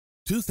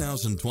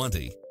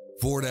2020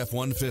 Ford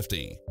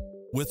F-150.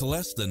 With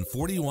less than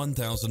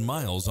 41,000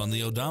 miles on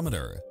the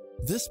odometer,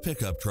 this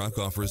pickup truck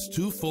offers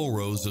 2 full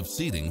rows of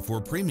seating for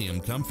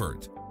premium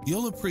comfort.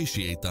 You'll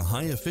appreciate the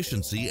high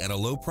efficiency at a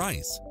low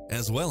price,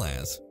 as well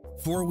as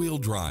 4-wheel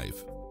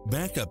drive,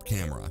 backup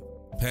camera,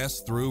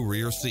 pass-through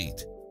rear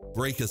seat,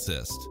 brake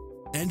assist,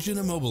 engine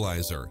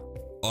immobilizer,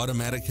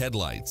 automatic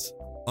headlights,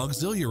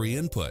 auxiliary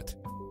input,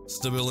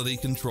 stability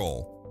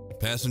control,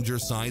 passenger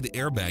side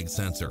airbag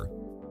sensor,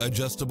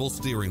 adjustable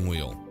steering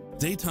wheel,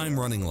 daytime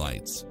running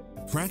lights,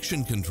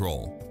 traction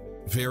control,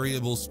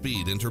 variable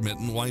speed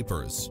intermittent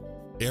wipers,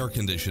 air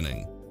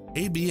conditioning,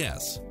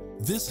 ABS.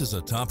 This is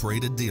a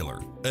top-rated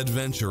dealer.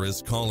 Adventure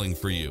is calling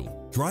for you.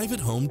 Drive it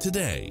home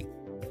today.